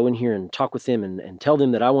so-and-so and go in here and talk with them and tell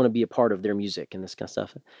them that I want to be a part of their music and this kind of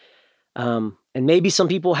stuff. And maybe some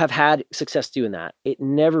people have had success doing that. It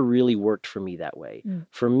never really worked for me that way.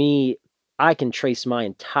 For me, I can trace my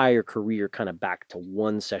entire career kind of back to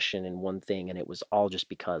one session and one thing. And it was all just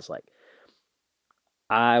because like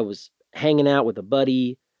I was hanging out with a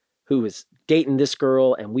buddy who was dating this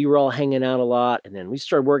girl and we were all hanging out a lot. And then we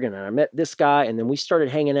started working and I met this guy and then we started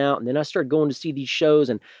hanging out and then I started going to see these shows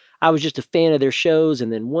and I was just a fan of their shows.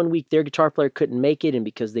 And then one week their guitar player couldn't make it. And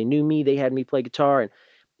because they knew me, they had me play guitar. And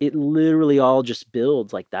it literally all just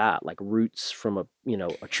builds like that, like roots from a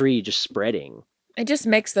tree just spreading. It just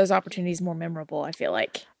makes those opportunities more memorable, I feel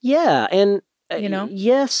like. Yeah. And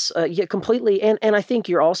yes, yeah, completely. And I think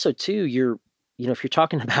you're also too, if you're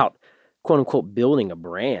talking about quote unquote building a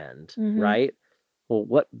brand, right? Well,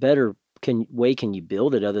 what better way can you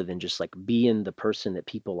build it other than just like being the person that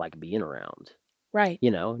people like being around? Right.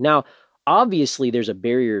 Now obviously there's a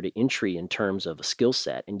barrier to entry in terms of a skill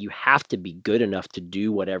set, and you have to be good enough to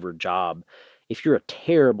do whatever job. If you're a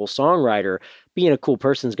terrible songwriter, being a cool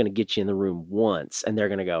person is going to get you in the room once and they're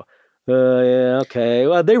going to go, yeah, okay.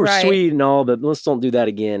 Well, they were sweet and all, but let's don't do that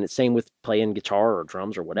again. It's same with playing guitar or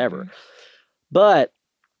drums or whatever. But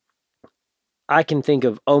I can think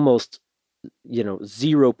of almost,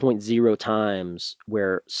 0.0 times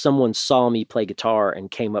where someone saw me play guitar and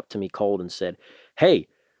came up to me cold and said, hey,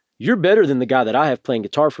 you're better than the guy that I have playing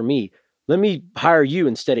guitar for me. Let me hire you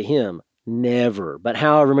instead of him. Never. But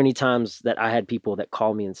however many times that I had people that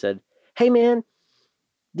called me and said, hey, man,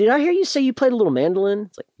 did I hear you say you played a little mandolin?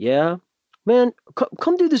 It's like, yeah. Man,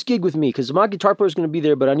 come do this gig with me because my guitar player is going to be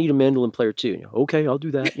there, but I need a mandolin player too. Okay, I'll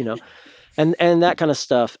do that, and that kind of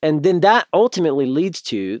stuff. And then that ultimately leads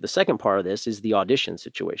to the second part of this is the audition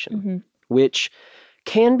situation, which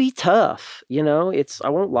can be tough. I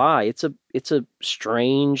won't lie. It's a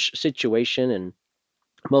strange situation. And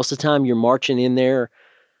most of the time you're marching in there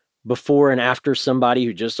before and after somebody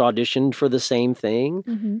who just auditioned for the same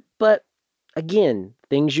thing. But again,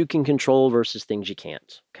 things you can control versus things you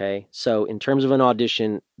can't. Okay. So in terms of an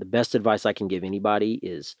audition, the best advice I can give anybody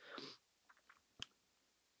is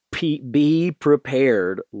be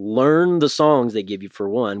prepared, learn the songs they give you for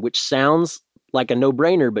one, which sounds like a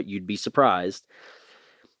no-brainer, but you'd be surprised.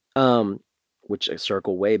 Which I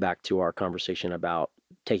circle way back to our conversation about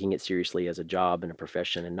taking it seriously as a job and a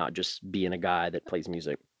profession and not just being a guy that plays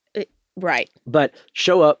music. Right. But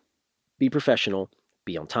show up, be professional,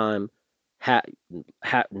 be on time,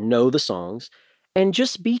 know the songs, and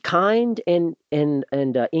just be kind and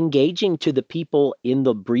engaging to the people in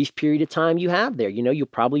the brief period of time you have there. You'll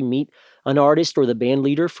probably meet an artist or the band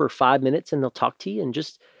leader for 5 minutes, and they'll talk to you, and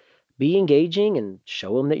just be engaging and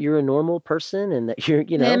show them that you're a normal person and that you're,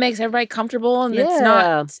 And it makes everybody comfortable, and it's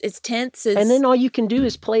Yeah. tense. And then all you can do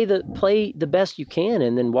is play the best you can,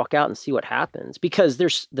 and then walk out and see what happens. Because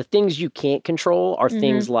there's the things you can't control are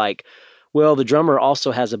things like, well, the drummer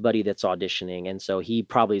also has a buddy that's auditioning, and so he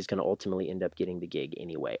probably is going to ultimately end up getting the gig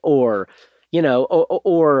anyway. Or,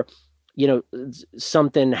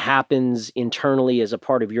 something happens internally as a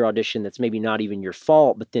part of your audition that's maybe not even your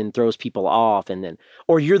fault, but then throws people off.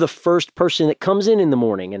 Or you're the first person that comes in the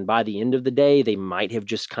morning, and by the end of the day, they might have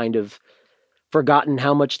just kind of forgotten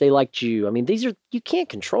how much they liked you. I mean, you can't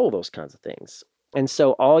control those kinds of things. And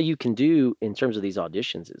so all you can do in terms of these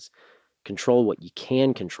auditions is control what you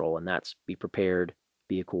can control. And that's be prepared,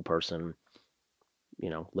 be a cool person,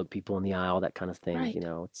 look people in the eye, all that kind of thing. Right.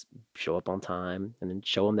 It's show up on time, and then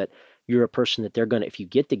show them that you're a person that they're going to, if you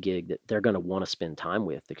get the gig, that they're going to want to spend time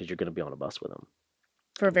with, because you're going to be on a bus with them.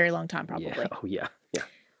 For a very long time, probably. Yeah. Oh, yeah. Yeah.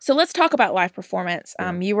 So let's talk about live performance.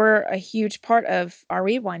 Yeah. You were a huge part of our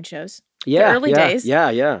Rewind shows. Yeah. The early days.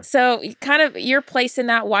 Yeah. So kind of your place in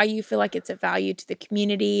that, why you feel like it's a value to the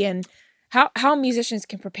community, and how musicians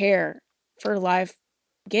can prepare for live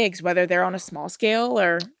gigs, whether they're on a small scale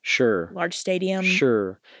or large stadium.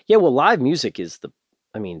 Sure. Yeah, well, live music is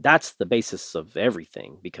that's the basis of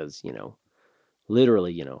everything, because,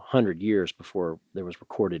 literally, 100 years before there was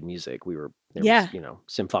recorded music, there was,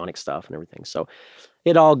 symphonic stuff and everything. So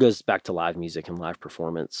it all goes back to live music and live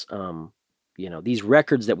performance. These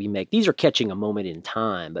records that we make, these are catching a moment in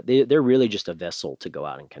time, but they're really just a vessel to go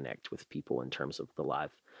out and connect with people in terms of the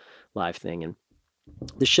live thing. And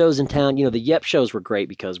the shows in town, the Yep shows were great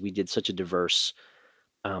because we did such a diverse,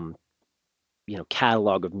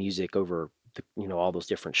 catalog of music over all those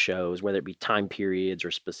different shows, whether it be time periods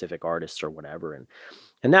or specific artists or whatever.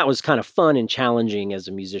 And that was kind of fun and challenging as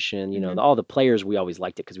a musician. All the players, we always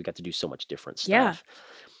liked it because we got to do so much different stuff. Yeah.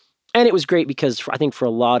 And it was great because I think for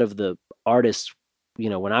a lot of the artists,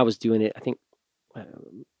 when I was doing it, I think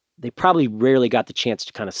they probably rarely got the chance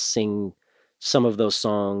to kind of sing some of those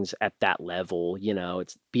songs at that level.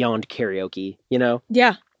 It's beyond karaoke,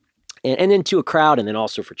 Yeah. And then to a crowd, and then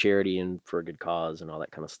also for charity and for a good cause and all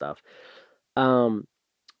that kind of stuff.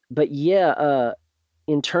 But yeah,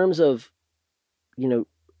 in terms of,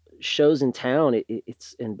 shows in town,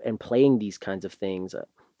 it's and playing these kinds of things, I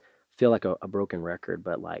feel like a broken record,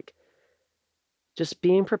 but like just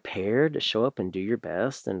being prepared to show up and do your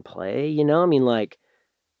best and play, like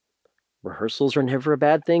rehearsals are never a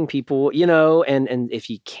bad thing, people, and if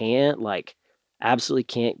you can't, like, absolutely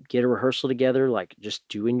can't get a rehearsal together, like just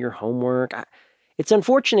doing your homework. It's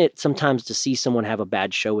unfortunate sometimes to see someone have a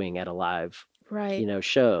bad showing at a live,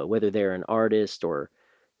 show, whether they're an artist or,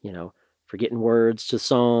 forgetting words to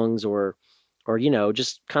songs or,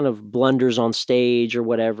 just kind of blunders on stage or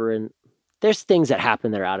whatever. And there's things that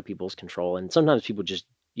happen that are out of people's control. And sometimes people just,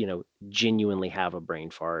 genuinely have a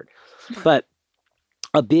brain fart. But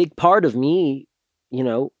a big part of me,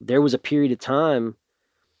 there was a period of time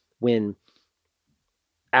when,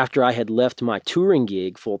 after I had left my touring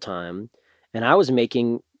gig full time, and I was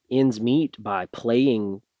making ends meet by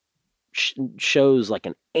playing shows like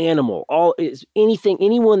an animal.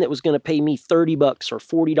 Anyone that was going to pay me $30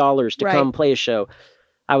 or $40 to come play a show,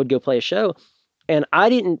 I would go play a show. And I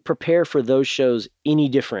didn't prepare for those shows any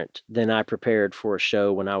different than I prepared for a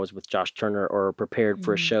show when I was with Josh Turner, or prepared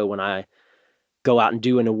for a show when I go out and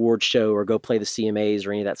do an award show or go play the CMAs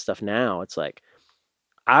or any of that stuff now. It's like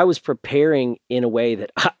I was preparing in a way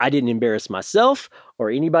that I didn't embarrass myself or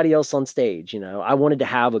anybody else on stage. I wanted to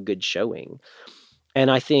have a good showing.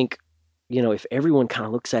 And I think, if everyone kind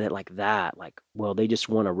of looks at it like that, like, well, they just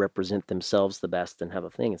want to represent themselves the best and have a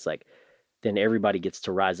thing. It's like, then everybody gets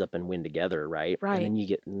to rise up and win together. Right. Right. And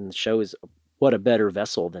then and the show is, what a better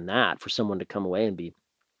vessel than that for someone to come away and be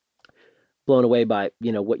blown away by,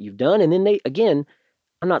 what you've done. And then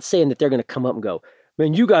I'm not saying that they're going to come up and go,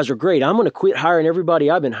 man, you guys are great, I'm going to quit hiring everybody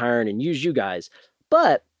I've been hiring and use you guys.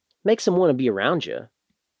 But makes them want to be around you.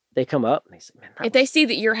 They come up and they say, man, if they see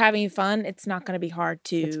that you're having fun, it's not going to be hard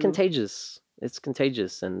to. It's contagious.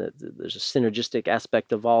 And there's a synergistic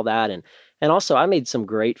aspect of all that. And also I made some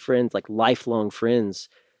great friends, like lifelong friends,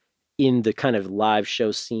 in the kind of live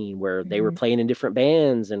show scene where they were playing in different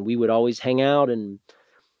bands, and we would always hang out and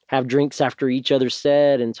have drinks after each other's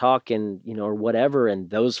set and talk and, or whatever. And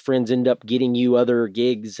those friends end up getting you other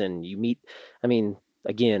gigs and you meet, I mean,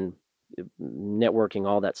 again, networking,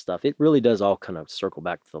 all that stuff. It really does all kind of circle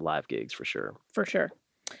back to the live gigs for sure. For sure.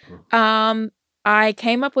 Mhm. I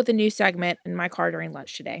came up with a new segment in my car during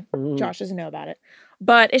lunch today. Mhm. Josh doesn't know about it,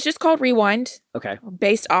 but it's just called Rewind. Okay.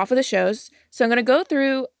 Based off of the shows. So I'm going to go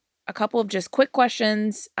through a couple of just quick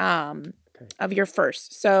questions of your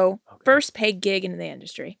first. So first paid gig in the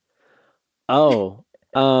industry. Oh,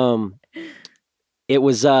 it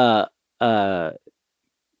was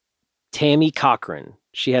Tammy Cochran.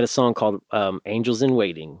 She had a song called Angels in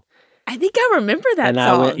Waiting. I think I remember that and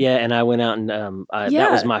song. I went out and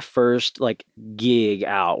that was my first like gig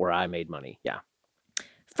out where I made money. Yeah.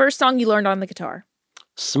 First song you learned on the guitar.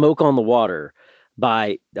 Smoke on the Water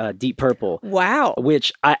by Deep Purple. Wow.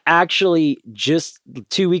 Which I actually just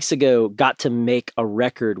 2 weeks ago got to make a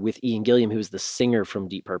record with Ian Gilliam, who's the singer from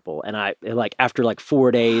Deep Purple. And I like after like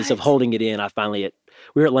 4 days of holding it in, I finally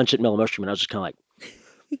we were at lunch at Mellow Mushroom and I was just kind of like,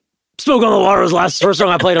 Smoke on the Water was the first song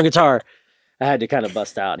I played on guitar. I had to kind of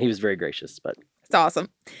bust out and he was very gracious, but it's awesome.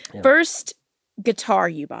 Yeah. First guitar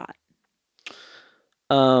you bought.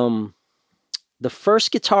 The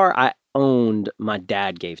first guitar I owned, my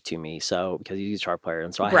dad gave to me. So because he's a guitar player,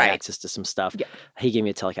 and so I had access to some stuff. Yeah. He gave me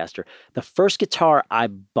a Telecaster. The first guitar I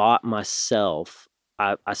bought myself,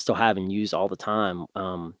 I still have and use all the time.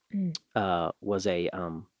 Was a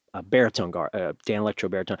baritone Dan Electro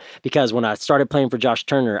baritone. Because when I started playing for Josh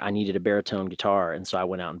Turner, I needed a baritone guitar, and so I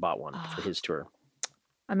went out and bought one for his tour.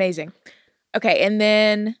 Amazing. Okay, and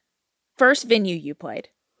then first venue you played.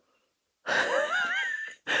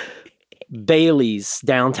 Bailey's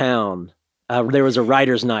downtown. There was a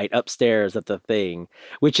writer's night upstairs at the thing,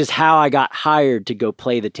 which is how I got hired to go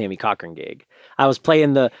play the Tammy Cochran gig. I was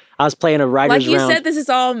playing a writer's round. Like you said, this is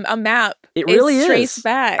all a map. It really is. Traced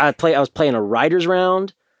back. I was playing a writer's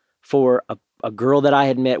round for a girl that I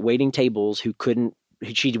had met waiting tables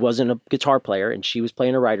she wasn't a guitar player and she was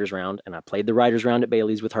playing a writer's round, and I played the writer's round at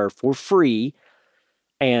Bailey's with her for free.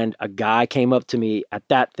 And a guy came up to me at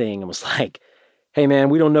that thing and was like, "Hey man,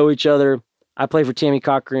 we don't know each other. I play for Tammy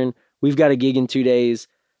Cochran. We've got a gig in 2 days.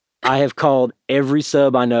 I have called every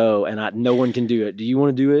sub I know and no one can do it. Do you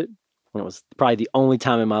want to do it?" And it was probably the only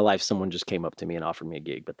time in my life someone just came up to me and offered me a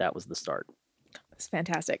gig, but that was the start. That's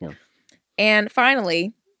fantastic. Yeah. And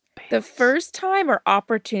finally, the first time or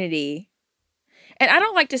opportunity, and I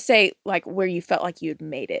don't like to say like where you felt like you'd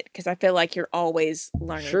made it, because I feel like you're always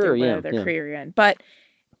learning through whatever career you're in, but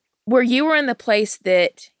where you were in the place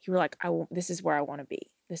that you were like, this is where I want to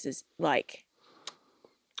be. This is like,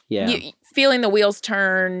 feeling the wheels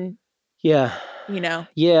turn. Yeah.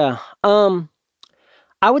 Yeah.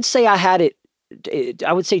 I would say I had it,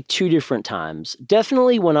 I would say 2 different times.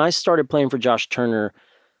 Definitely when I started playing for Josh Turner,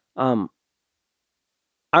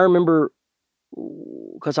 I remember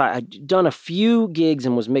because I had done a few gigs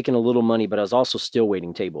and was making a little money, but I was also still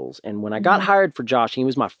waiting tables. And when I got hired for Josh, he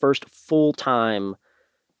was my first full-time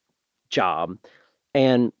job.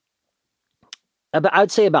 And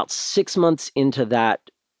I'd say about 6 months into that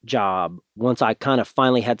job, once I kind of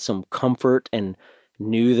finally had some comfort and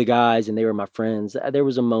knew the guys and they were my friends, there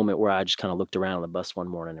was a moment where I just kind of looked around on the bus one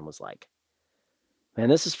morning and was like, man,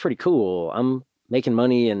 this is pretty cool. I'm making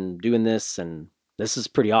money and doing this, and this is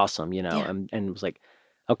pretty awesome, Yeah. And it was like,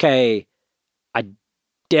 okay, I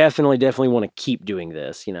definitely want to keep doing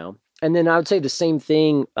this, And then I would say the same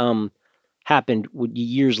thing happened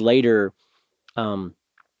years later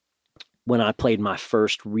when I played my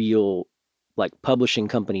first real like publishing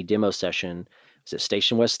company demo session. It was at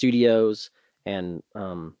Station West Studios, and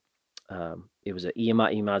it was at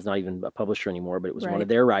EMI. EMI is not even a publisher anymore, but it was one of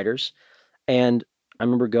their writers. And I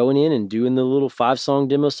remember going in and doing the little 5-song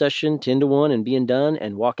demo session, 10-1, and being done,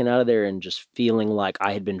 and walking out of there and just feeling like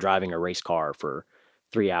I had been driving a race car for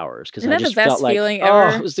 3 hours. Because I just felt like, feeling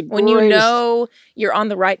ever? It was the when greatest. You know you're on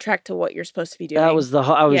the right track to what you're supposed to be doing. That was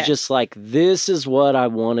I was just like, this is what I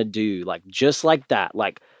want to do, like just like that,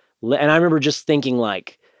 like. And I remember just thinking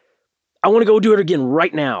like, I want to go do it again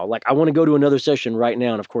right now. Like I want to go to another session right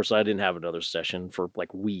now. And of course I didn't have another session for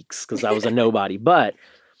like weeks because I was a nobody, but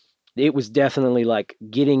it was definitely like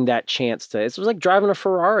getting that chance to, it was like driving a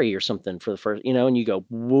Ferrari or something for the first, and you go,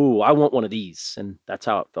 whoa, I want one of these. And that's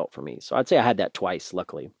how it felt for me. So I'd say I had that twice,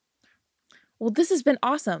 luckily. Well, this has been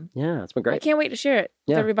awesome. Yeah, it's been great. I can't wait to share it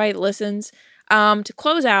with everybody that listens. To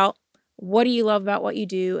close out, what do you love about what you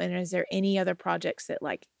do? And is there any other projects that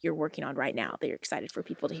like you're working on right now that you're excited for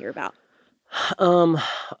people to hear about?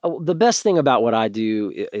 The best thing about what I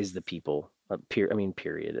do is the people.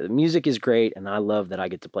 Period. Music is great, and I love that I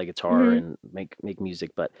get to play guitar and make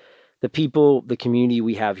music. But the people, the community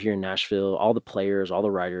we have here in Nashville, all the players, all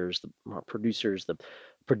the writers, the producers, the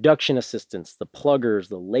production assistants, the pluggers,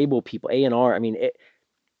 the label people, A&R. I mean,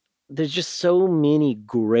 there's just so many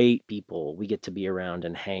great people we get to be around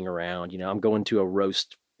and hang around. I'm going to a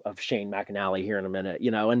roast of Shane McAnally here in a minute,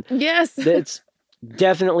 and Yes. it's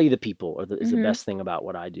definitely the people is the Mhm. best thing about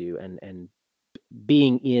what I do, and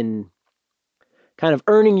being in kind of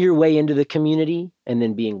earning your way into the community and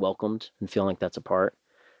then being welcomed and feeling like that's a part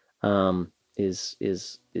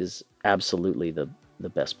is absolutely the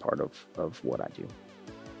best part of what I do.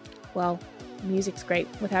 Well, music's great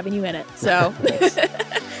with having you in it. So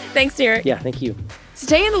thanks, Derek. Yeah, thank you.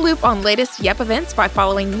 Stay in the loop on latest YEP events by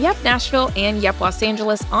following YEP Nashville and YEP Los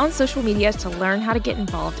Angeles on social media to learn how to get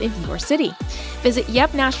involved in your city. Visit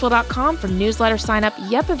yepnashville.com for newsletter sign-up,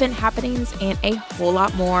 YEP event happenings, and a whole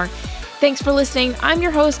lot more. Thanks for listening. I'm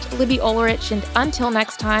your host, Libby Ulrich, and until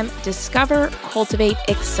next time, discover, cultivate,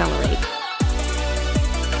 accelerate.